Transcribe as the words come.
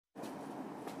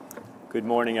Good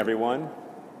morning, everyone.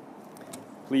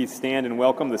 Please stand and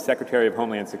welcome the Secretary of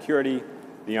Homeland Security,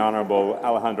 the Honorable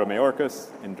Alejandro Mayorkas,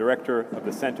 and Director of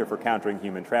the Center for Countering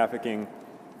Human Trafficking,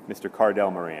 Mr.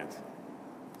 Cardell Morant.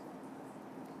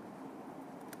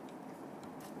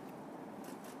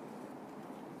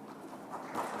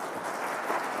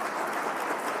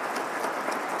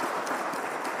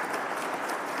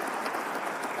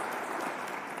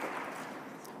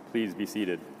 Please be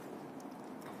seated.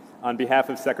 On behalf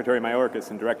of Secretary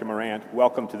Mayorkas and Director Morant,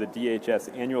 welcome to the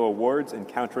DHS Annual Awards and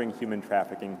Countering Human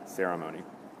Trafficking ceremony.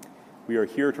 We are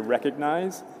here to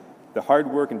recognize the hard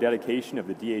work and dedication of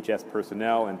the DHS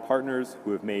personnel and partners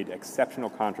who have made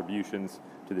exceptional contributions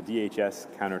to the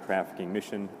DHS counter-trafficking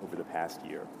mission over the past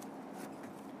year.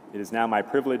 It is now my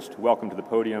privilege to welcome to the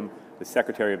podium the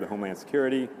Secretary of the Homeland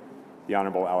Security, the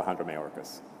Honorable Alejandro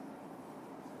Mayorkas.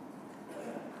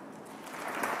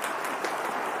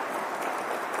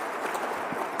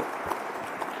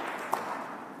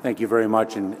 Thank you very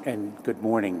much, and good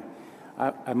morning.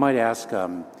 I might ask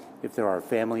if there are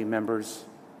family members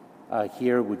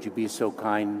here, would you be so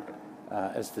kind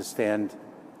as to stand?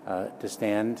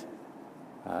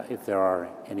 If there are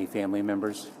any family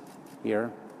members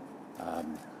here,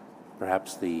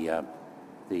 perhaps the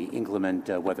inclement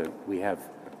weather. We have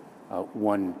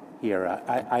one here.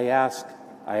 I ask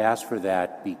for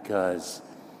that because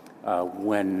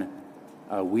when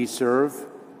we serve,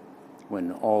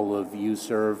 when all of you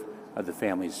serve, the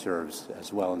family serves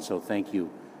as well. And so thank you,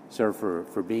 sir,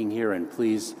 for being here. And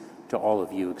please, to all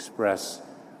of you, express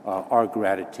our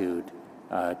gratitude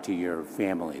to your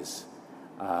families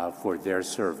for their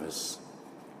service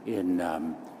in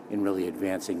really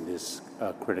advancing this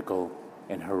critical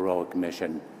and heroic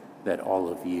mission that all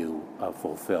of you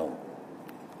fulfill.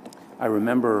 I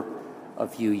remember a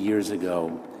few years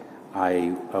ago,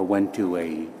 I went to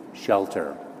a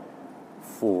shelter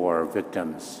for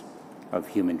victims of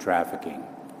human trafficking.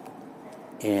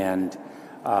 And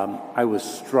I was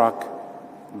struck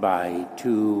by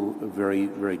two very,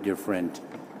 very different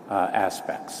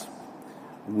aspects.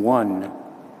 One,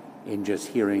 in just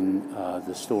hearing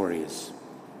the stories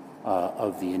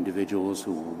of the individuals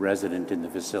who were resident in the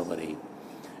facility,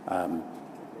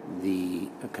 the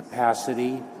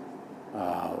capacity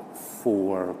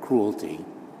for cruelty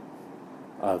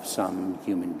of some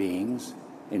human beings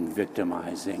in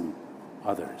victimizing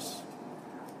others.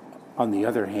 On the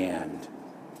other hand,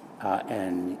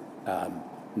 and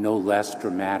no less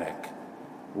dramatic,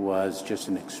 was just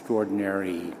an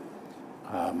extraordinary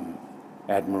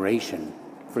admiration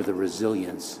for the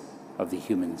resilience of the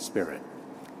human spirit.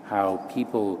 How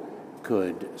people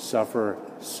could suffer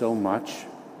so much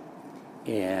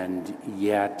and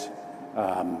yet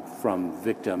from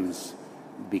victims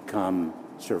become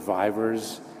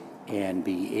survivors and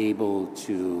be able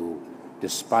to,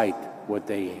 despite what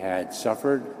they had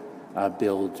suffered,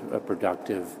 build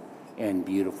productive and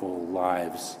beautiful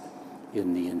lives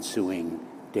in the ensuing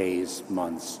days,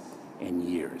 months, and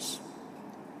years.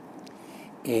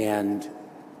 And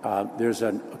there's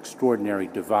an extraordinary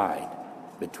divide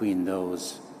between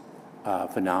those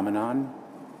phenomenon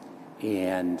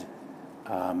and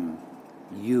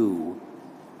you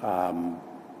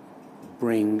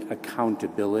bring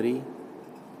accountability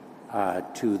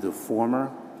to the former,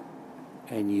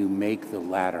 and you make the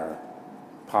latter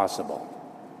possible.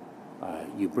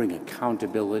 You bring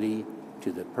accountability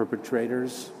to the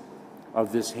perpetrators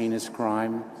of this heinous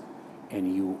crime,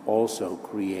 and you also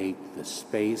create the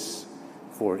space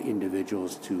for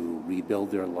individuals to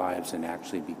rebuild their lives and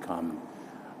actually become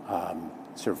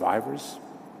survivors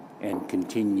and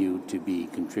continue to be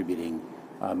contributing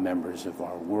members of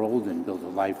our world and build a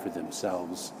life for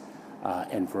themselves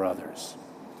and for others.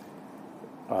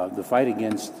 The fight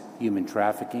against human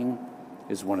trafficking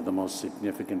is one of the most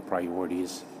significant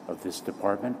priorities of this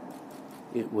department.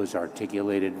 It was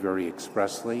articulated very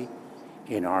expressly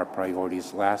in our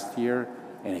priorities last year,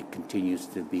 and it continues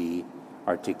to be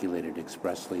articulated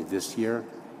expressly this year,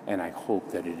 and I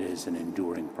hope that it is an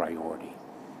enduring priority.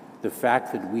 The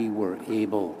fact that we were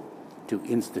able to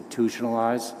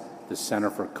institutionalize the Center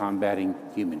for Combating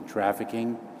Human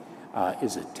Trafficking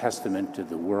is a testament to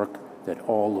the work that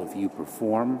all of you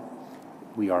perform.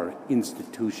 We are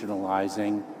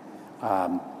institutionalizing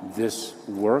this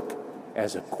work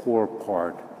as a core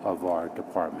part of our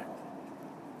department.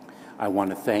 I want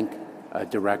to thank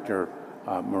Director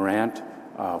Morant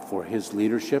for his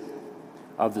leadership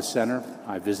of the center.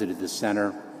 I visited the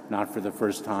center not for the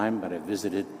first time, but I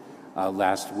visited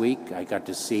last week. I got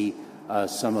to see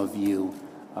some of you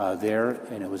there,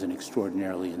 and it was an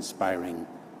extraordinarily inspiring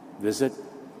visit.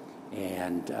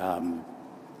 And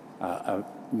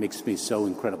makes me so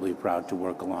incredibly proud to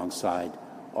work alongside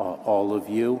all of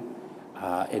you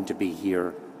and to be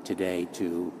here today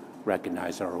to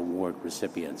recognize our award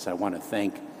recipients. I want to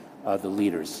thank the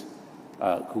leaders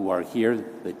who are here,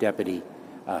 the Deputy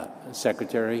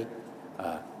Secretary,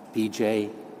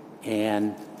 PJ,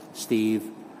 Ann, Steve,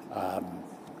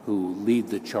 who lead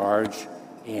the charge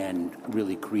and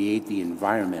really create the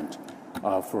environment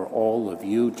for all of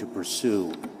you to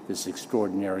pursue this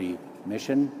extraordinary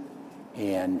mission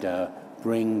and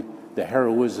bring the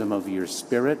heroism of your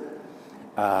spirit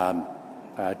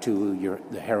to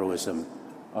the heroism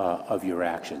of your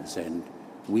actions. And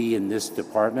we in this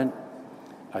department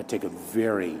take a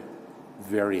very,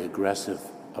 very aggressive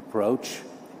approach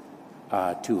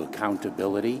to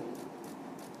accountability.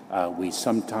 We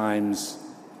sometimes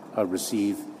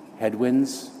receive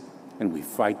headwinds, and we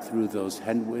fight through those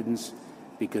headwinds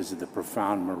because of the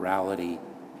profound morality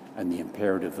and the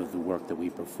imperative of the work that we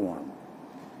perform.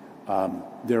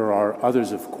 There are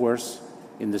others, of course,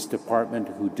 in this department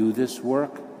who do this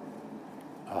work.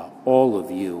 All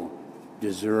of you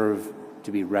deserve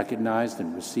to be recognized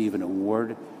and receive an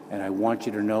award, and I want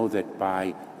you to know that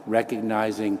by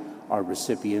recognizing our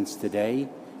recipients today,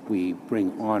 we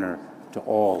bring honor to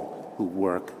all who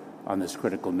work on this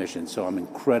critical mission. So I'm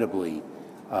incredibly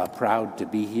proud to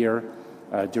be here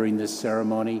during this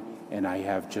ceremony, and I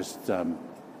have just an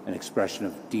expression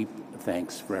of deep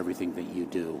thanks for everything that you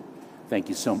do. Thank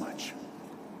you so much.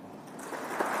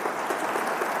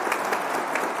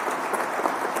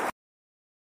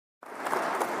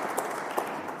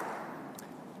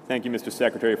 Thank you, Mr.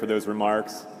 Secretary, for those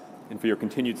remarks and for your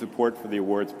continued support for the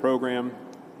awards program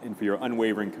and for your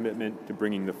unwavering commitment to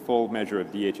bringing the full measure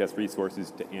of DHS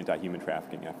resources to anti-human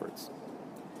trafficking efforts.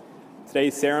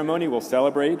 Today's ceremony will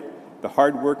celebrate the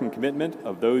hard work and commitment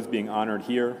of those being honored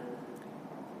here,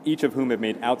 each of whom have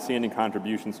made outstanding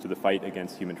contributions to the fight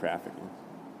against human trafficking.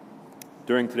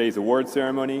 During today's awards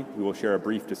ceremony, we will share a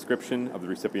brief description of the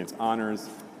recipients' honors.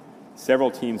 Several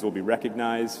teams will be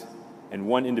recognized, and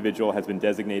one individual has been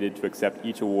designated to accept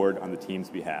each award on the team's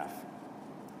behalf.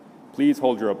 Please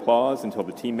hold your applause until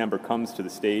the team member comes to the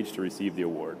stage to receive the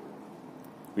award.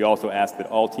 We also ask that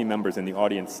all team members in the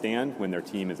audience stand when their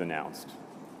team is announced.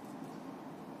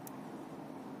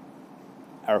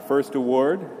 Our first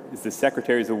award is the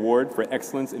Secretary's Award for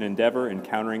Excellence in Endeavor in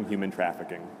Countering Human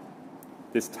Trafficking.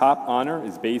 This top honor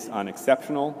is based on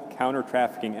exceptional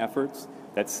counter-trafficking efforts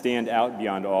that stand out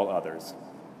beyond all others.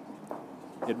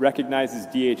 It recognizes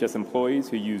DHS employees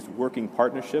who used working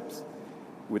partnerships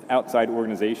with outside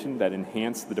organizations that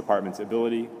enhance the department's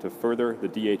ability to further the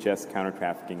DHS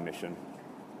counter-trafficking mission.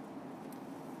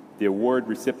 The award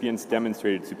recipients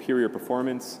demonstrated superior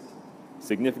performance,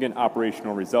 significant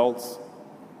operational results,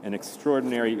 and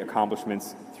extraordinary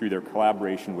accomplishments through their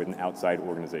collaboration with an outside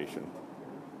organization.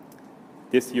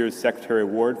 This year's Secretary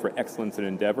Award for Excellence in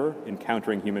Endeavor in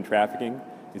Countering Human Trafficking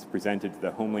is presented to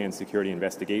the Homeland Security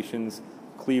Investigations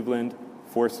Cleveland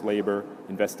Forced Labor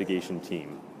Investigation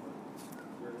Team.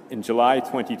 In July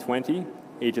 2020,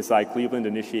 HSI Cleveland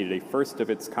initiated a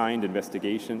first-of-its-kind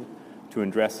investigation to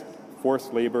address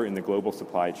forced labor in the global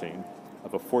supply chain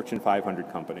of a Fortune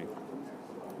 500 company,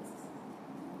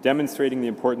 demonstrating the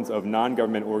importance of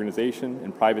non-government organization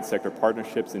and private sector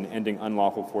partnerships in ending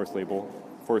unlawful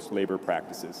forced labor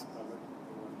practices.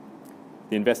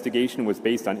 The investigation was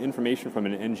based on information from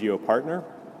an NGO partner,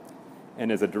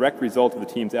 and as a direct result of the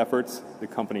team's efforts, the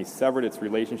company severed its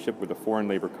relationship with a foreign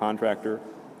labor contractor,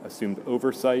 assumed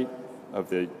oversight of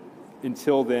the,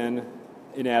 until then,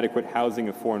 inadequate housing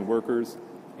of foreign workers,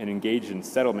 and engaged in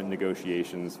settlement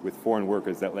negotiations with foreign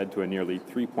workers that led to a nearly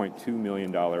 $3.2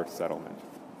 million settlement.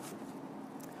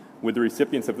 Would the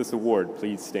recipients of this award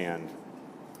please stand?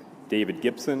 David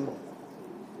Gibson,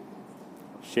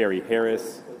 Sherry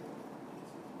Harris,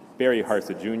 Barry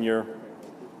Harsa Jr.,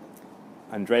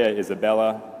 Andrea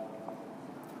Isabella,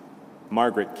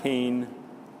 Margaret Kane,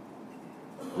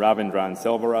 Ravindran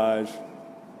Selvaraj,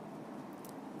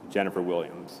 Jennifer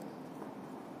Williams.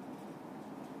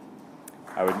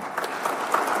 I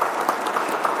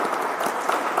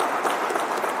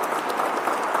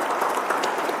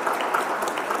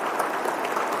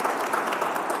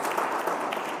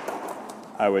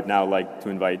would now like to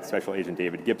invite Special Agent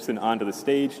David Gibson onto the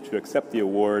stage to accept the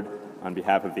award on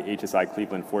behalf of the HSI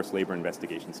Cleveland Forced Labor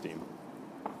Investigations Team.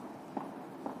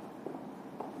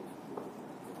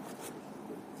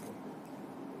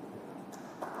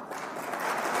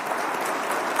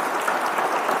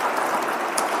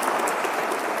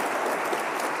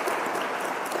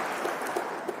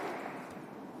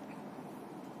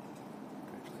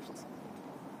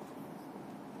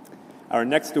 Our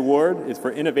next award is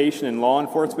for innovation in law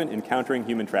enforcement in countering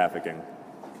human trafficking.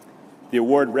 The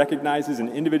award recognizes an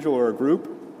individual or a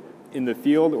group in the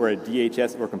field or at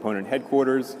DHS or component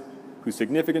headquarters who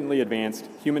significantly advanced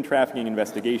human trafficking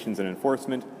investigations and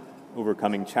enforcement,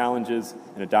 overcoming challenges,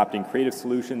 and adopting creative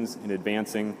solutions in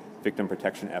advancing victim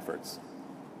protection efforts.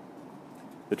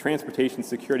 The Transportation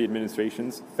Security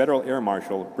Administration's Federal Air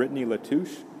Marshal Brittany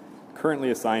Latouche, currently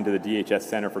assigned to the DHS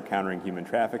Center for Countering Human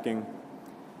Trafficking,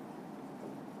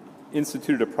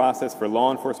 instituted a process for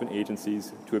law enforcement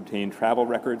agencies to obtain travel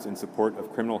records in support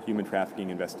of criminal human trafficking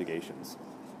investigations.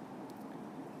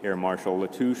 Air Marshal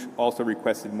Latouche also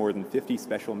requested more than 50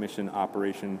 special mission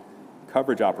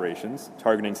coverage operations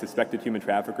targeting suspected human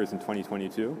traffickers in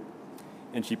 2022,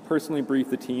 and she personally briefed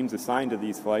the teams assigned to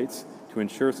these flights to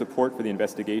ensure support for the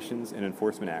investigations and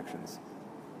enforcement actions.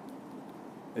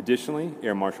 Additionally,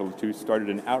 Air Marshal Latouche started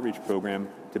an outreach program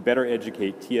to better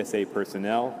educate TSA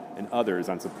personnel and others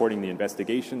on supporting the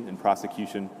investigation and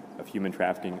prosecution of human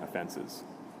trafficking offenses.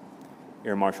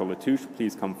 Air Marshal Latouche,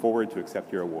 please come forward to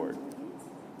accept your award.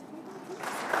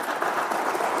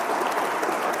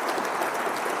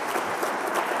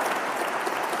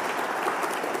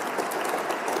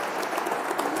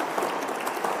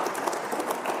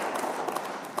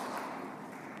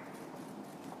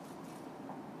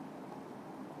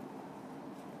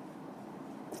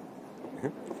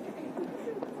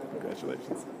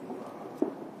 Congratulations.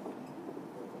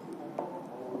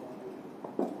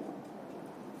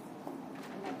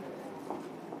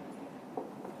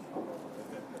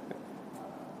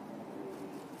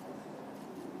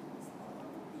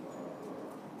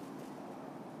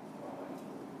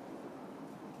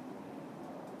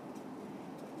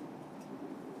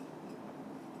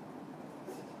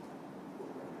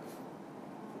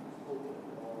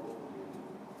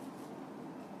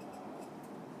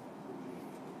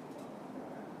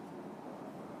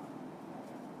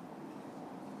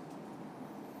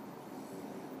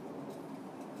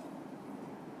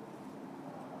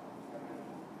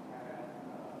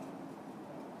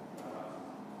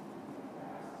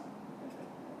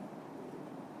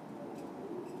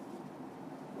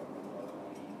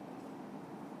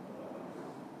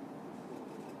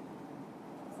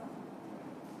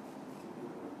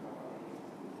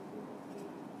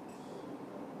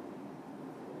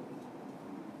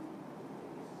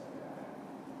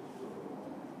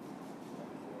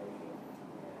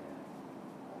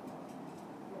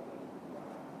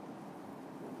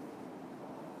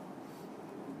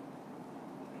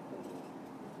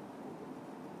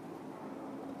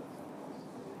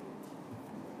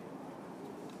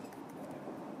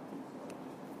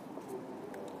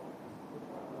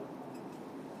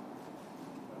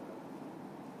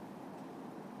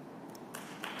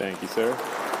 Thank you, sir.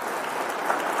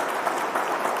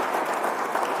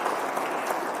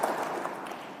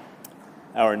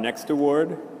 Our next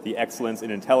award, the Excellence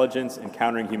in Intelligence and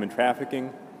Countering Human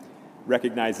Trafficking,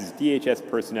 recognizes DHS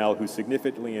personnel who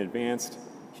significantly advanced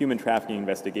human trafficking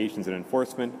investigations and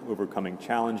enforcement, overcoming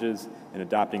challenges, and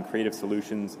adopting creative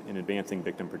solutions in advancing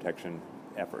victim protection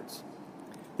efforts.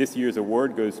 This year's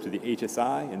award goes to the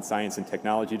HSI and Science and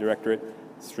Technology Directorate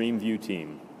Streamview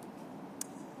team.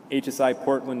 HSI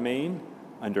Portland, Maine,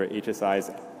 under HSI's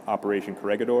Operation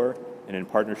Corregidor, and in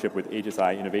partnership with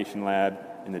HSI Innovation Lab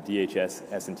and the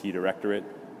DHS S&T Directorate,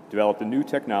 developed a new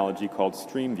technology called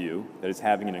Streamview that is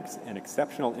having an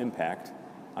exceptional impact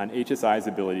on HSI's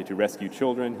ability to rescue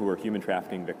children who are human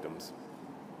trafficking victims.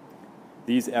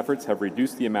 These efforts have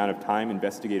reduced the amount of time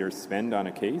investigators spend on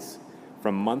a case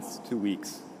from months to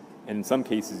weeks, and in some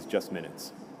cases, just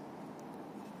minutes.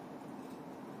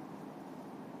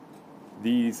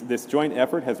 This joint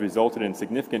effort has resulted in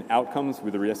significant outcomes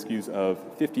with the rescues of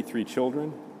 53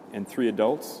 children and 3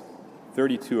 adults,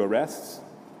 32 arrests,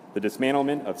 the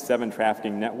dismantlement of 7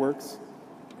 trafficking networks,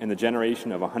 and the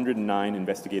generation of 109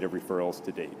 investigative referrals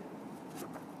to date.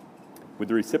 Would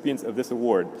the recipients of this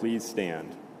award please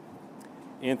stand?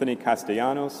 Anthony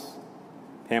Castellanos,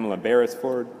 Pamela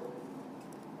Beresford,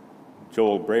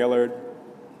 Joel Braillard,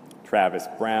 Travis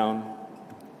Brown,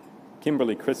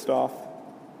 Kimberly Christoph,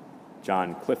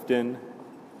 John Clifton,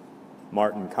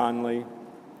 Martin Conley,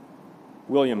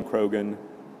 William Krogan,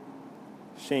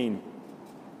 Shane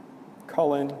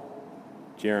Cullen,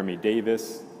 Jeremy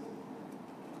Davis,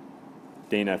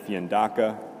 Dana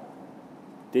Fiandaca,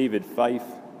 David Fife,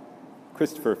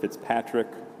 Christopher Fitzpatrick,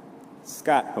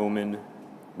 Scott Homan,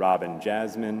 Robin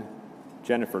Jasmine,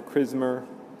 Jennifer Krismer,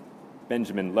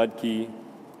 Benjamin Ludke,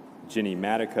 Ginny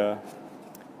Matica,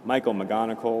 Michael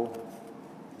McGonigal,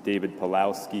 David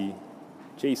Pulowski,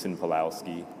 Jason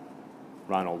Pulowski,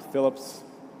 Ronald Phillips,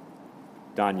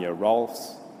 Danya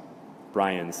Rolfs,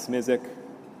 Brian Smizik,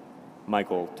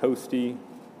 Michael Toasty,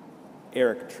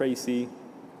 Eric Tracy,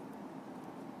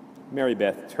 Mary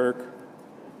Beth Turk,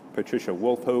 Patricia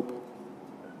Wolfhope,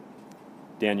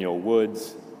 Daniel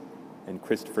Woods, and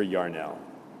Christopher Yarnell.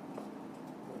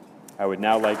 I would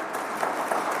now like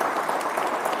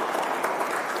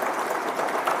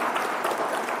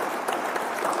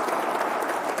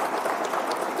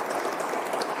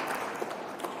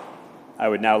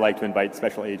to invite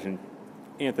Special Agent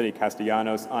Anthony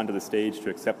Castellanos onto the stage to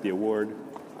accept the award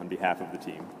on behalf of the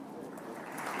team.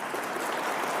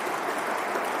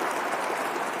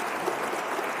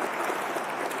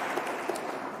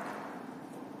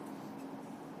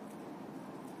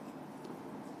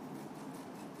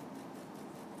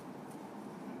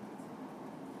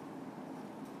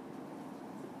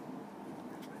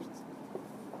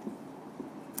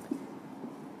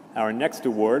 Our next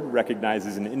award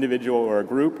recognizes an individual or a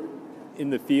group in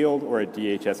the field or at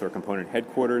DHS or component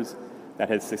headquarters that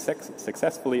has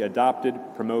successfully adopted,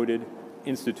 promoted,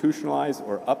 institutionalized,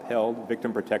 or upheld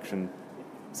victim protection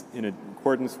in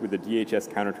accordance with the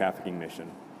DHS counter-trafficking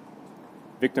mission.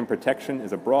 Victim protection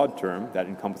is a broad term that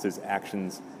encompasses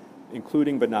actions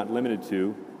including but not limited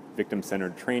to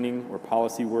victim-centered training or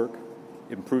policy work,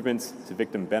 improvements to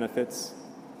victim benefits,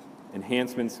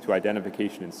 enhancements to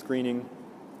identification and screening,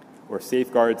 or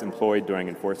safeguards employed during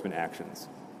enforcement actions.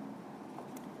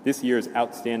 This year's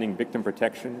Outstanding Victim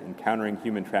Protection and Countering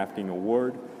Human Trafficking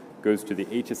Award goes to the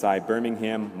HSI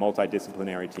Birmingham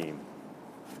Multidisciplinary Team.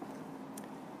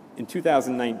 In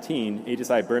 2019,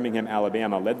 HSI Birmingham,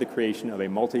 Alabama led the creation of a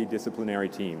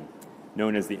multidisciplinary team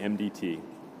known as the MDT.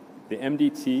 The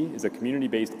MDT is a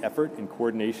community-based effort in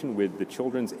coordination with the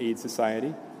Children's Aid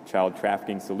Society, Child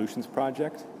Trafficking Solutions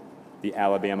Project, the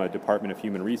Alabama Department of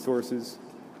Human Resources,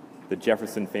 the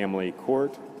Jefferson Family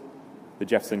Court, the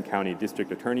Jefferson County District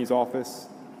Attorney's Office,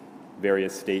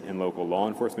 various state and local law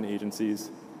enforcement agencies,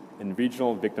 and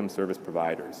regional victim service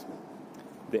providers.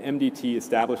 The MDT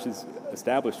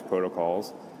established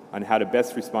protocols on how to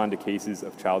best respond to cases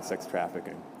of child sex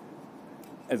trafficking.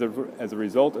 As a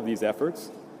result of these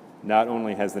efforts, not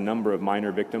only has the number of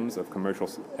minor victims of commercial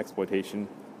exploitation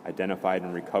identified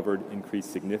and recovered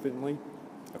increased significantly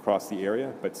across the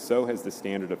area, but so has the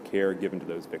standard of care given to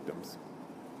those victims.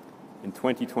 In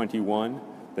 2021,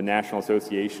 the National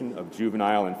Association of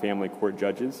Juvenile and Family Court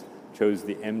Judges chose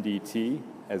the MDT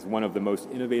as one of the most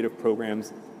innovative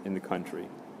programs in the country.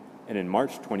 And in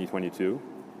March 2022,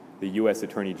 the U.S.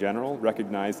 Attorney General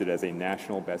recognized it as a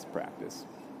national best practice.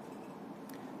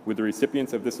 Would the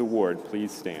recipients of this award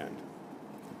please stand?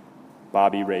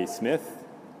 Bobby Ray Smith,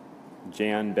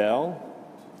 Jan Bell,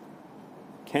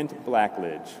 Kent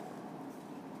Blackledge,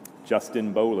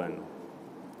 Justin Bolin,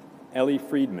 Ellie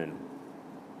Friedman,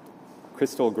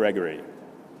 Crystal Gregory,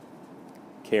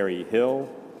 Carrie Hill,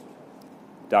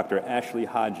 Dr. Ashley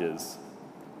Hodges,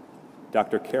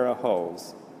 Dr. Kara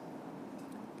Hulls,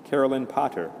 Carolyn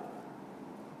Potter,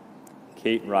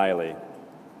 Kate Riley,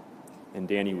 and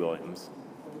Danny Williams.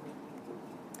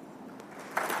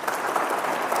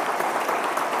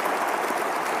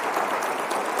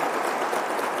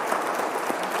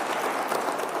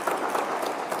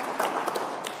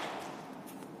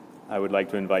 I would like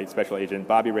to invite Special Agent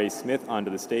Bobby Ray Smith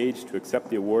onto the stage to accept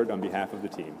the award on behalf of the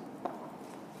team.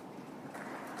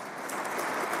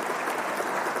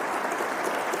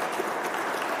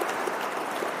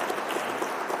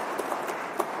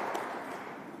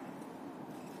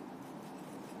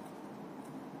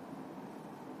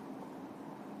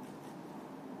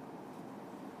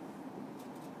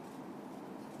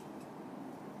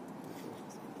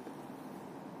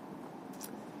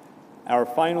 Our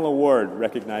final award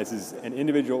recognizes an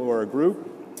individual or a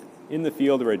group in the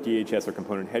field or at DHS or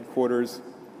component headquarters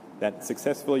that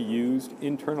successfully used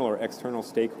internal or external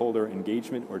stakeholder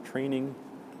engagement or training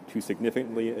to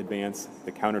significantly advance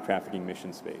the counter-trafficking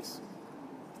mission space.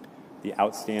 The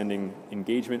Outstanding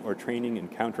Engagement or Training in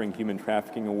Countering Human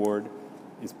Trafficking Award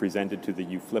is presented to the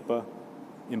UFLPA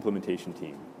implementation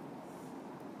team.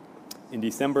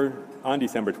 On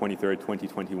December 23,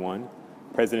 2021,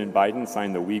 President Biden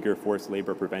signed the Uyghur Forced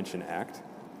Labor Prevention Act,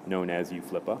 known as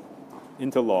UFLPA,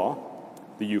 into law.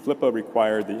 The UFLPA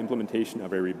required the implementation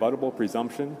of a rebuttable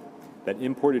presumption that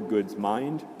imported goods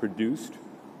mined, produced,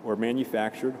 or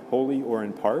manufactured wholly or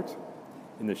in part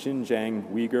in the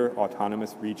Xinjiang Uyghur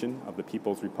Autonomous Region of the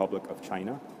People's Republic of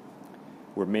China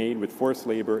were made with forced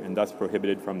labor and thus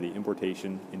prohibited from the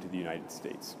importation into the United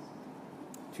States.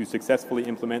 To successfully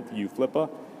implement the UFLPA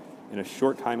in a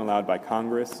short time allowed by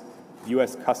Congress,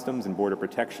 U.S. Customs and Border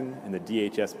Protection and the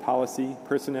DHS policy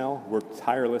personnel worked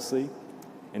tirelessly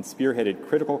and spearheaded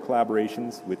critical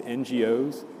collaborations with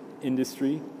NGOs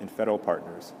industry, and federal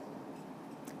partners.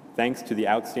 Thanks to the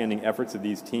outstanding efforts of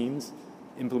these teams,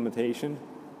 implementation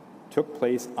took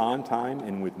place on time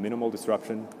and with minimal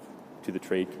disruption to the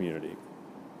trade community.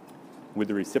 Would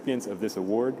the recipients of this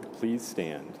award please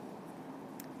stand?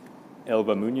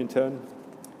 Elva Munyenton,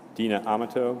 Dina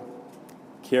Amato,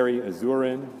 Carrie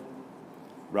Azurin,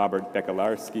 Robert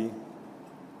Bekalarski,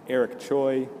 Eric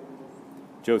Choi,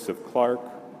 Joseph Clark,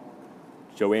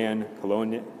 Joanne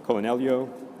Colonelio,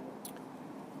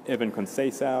 Evan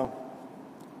Conceição,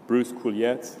 Bruce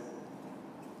Couliet,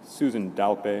 Susan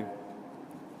Dalpe,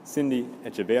 Cindy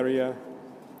Echeverria,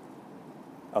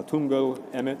 Altungo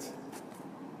Emmett,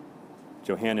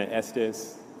 Johanna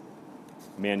Estes,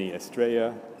 Manny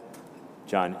Estrella,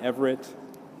 John Everett,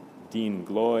 Dean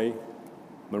Gloy,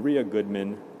 Maria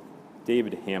Goodman,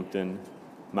 David Hampton,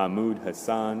 Mahmoud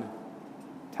Hassan,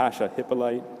 Tasha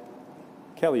Hippolyte,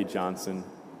 Kelly Johnson,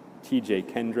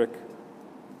 TJ Kendrick,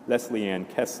 Leslie Ann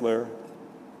Kessler,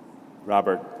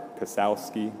 Robert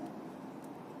Kasowski,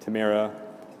 Tamara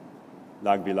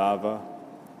Lagvilava,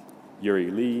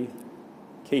 Yuri Lee,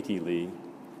 Katie Lee,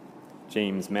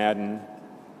 James Madden,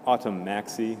 Autumn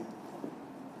Maxey,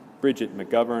 Bridget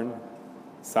McGovern,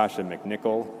 Sasha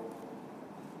McNichol,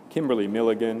 Kimberly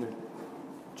Milligan,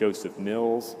 Joseph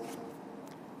Mills,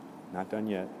 not done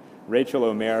yet, Rachel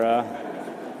O'Mara,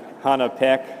 Hannah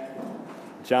Peck,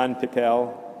 John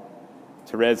Pickell,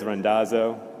 Therese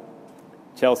Randazzo,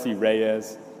 Chelsea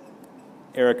Reyes,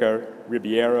 Erica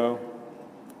Ribeiro,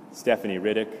 Stephanie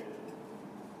Riddick,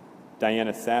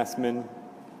 Diana Sassman,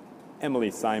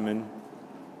 Emily Simon,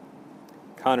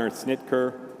 Connor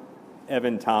Snitker,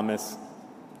 Evan Thomas,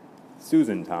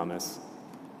 Susan Thomas,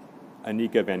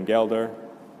 Anika Van Gelder,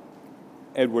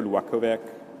 Edward Wakovec,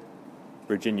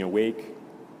 Virginia Wake,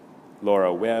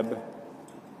 Laura Webb,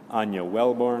 Anya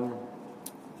Wellborn,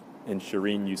 and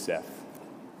Shireen Youssef.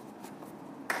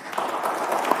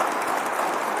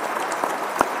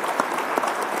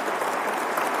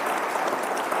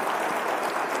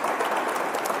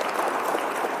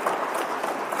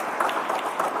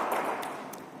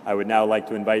 I would now like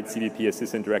to invite CBP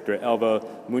Assistant Director Elva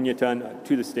Munyenton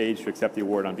to the stage to accept the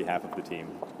award on behalf of the team.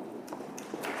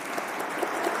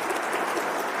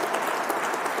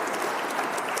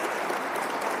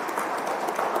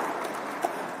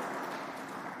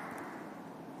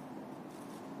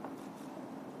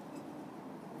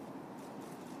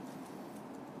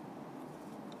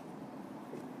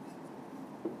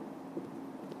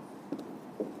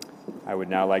 I would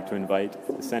now like to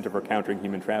invite the Center for Countering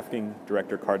Human Trafficking,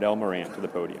 Director Cardell Morant, to the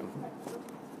podium.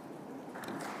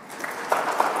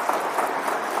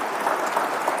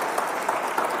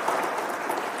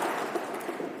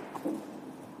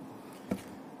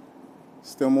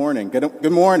 Still morning.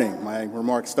 Good morning. My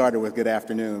remarks started with good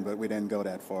afternoon, but we didn't go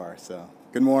that far, so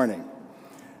good morning.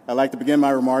 I'd like to begin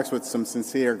my remarks with some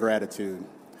sincere gratitude.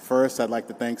 First, I'd like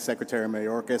to thank Secretary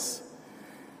Mayorkas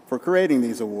for creating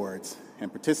these awards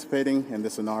and participating in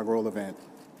this inaugural event.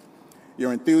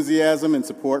 Your enthusiasm and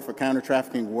support for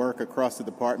counter-trafficking work across the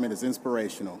department is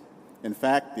inspirational. In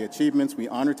fact, the achievements we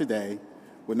honor today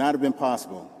would not have been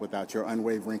possible without your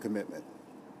unwavering commitment.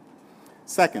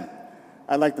 Second,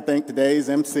 I'd like to thank today's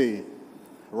MC,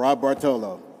 Rob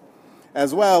Bartolo,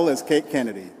 as well as Kate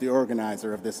Kennedy, the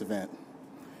organizer of this event,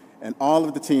 and all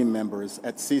of the team members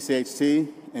at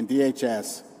CCHT and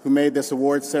DHS who made this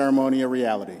award ceremony a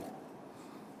reality.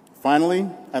 Finally,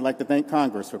 I'd like to thank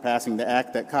Congress for passing the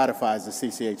act that codifies the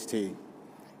CCHT.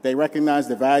 They recognize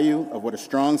the value of what a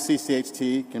strong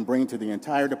CCHT can bring to the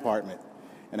entire department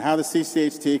and how the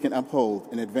CCHT can uphold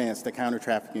and advance the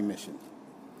counter-trafficking mission.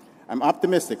 I'm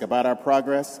optimistic about our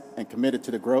progress and committed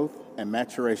to the growth and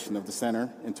maturation of the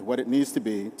center into what it needs to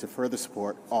be to further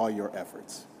support all your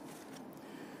efforts.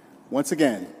 Once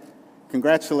again,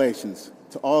 congratulations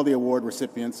to all the award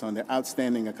recipients on their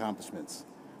outstanding accomplishments.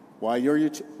 While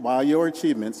your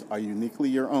achievements are uniquely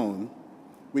your own,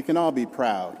 we can all be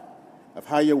proud of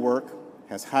how your work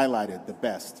has highlighted the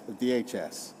best of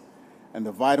DHS and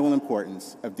the vital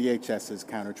importance of DHS's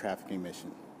counter-trafficking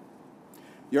mission.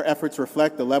 Your efforts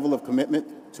reflect the level of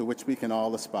commitment to which we can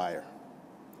all aspire.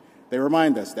 They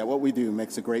remind us that what we do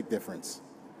makes a great difference,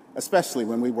 especially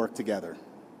when we work together.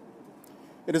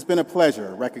 It has been a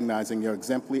pleasure recognizing your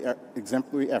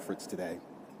exemplary efforts today.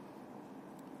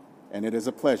 And it is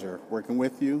a pleasure working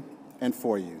with you and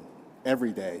for you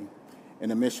every day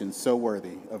in a mission so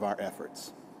worthy of our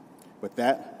efforts. With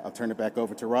that, I'll turn it back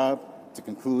over to Rob to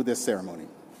conclude this ceremony.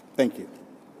 Thank you.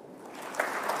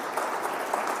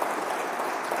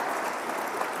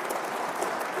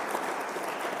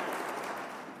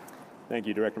 Thank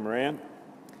you, Director Moran.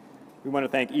 We want to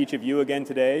thank each of you again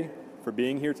today for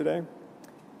being here today.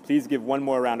 Please give one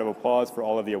more round of applause for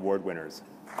all of the award winners.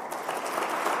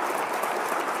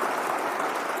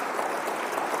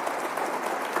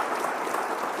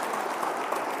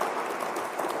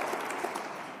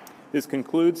 This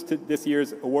concludes this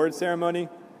year's award ceremony.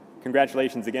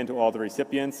 Congratulations again to all the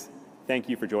recipients. Thank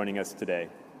you for joining us today.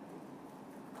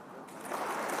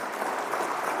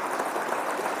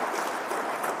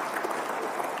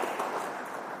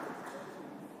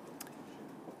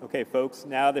 Okay, folks,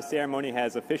 now the ceremony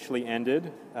has officially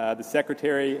ended. The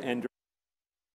Secretary and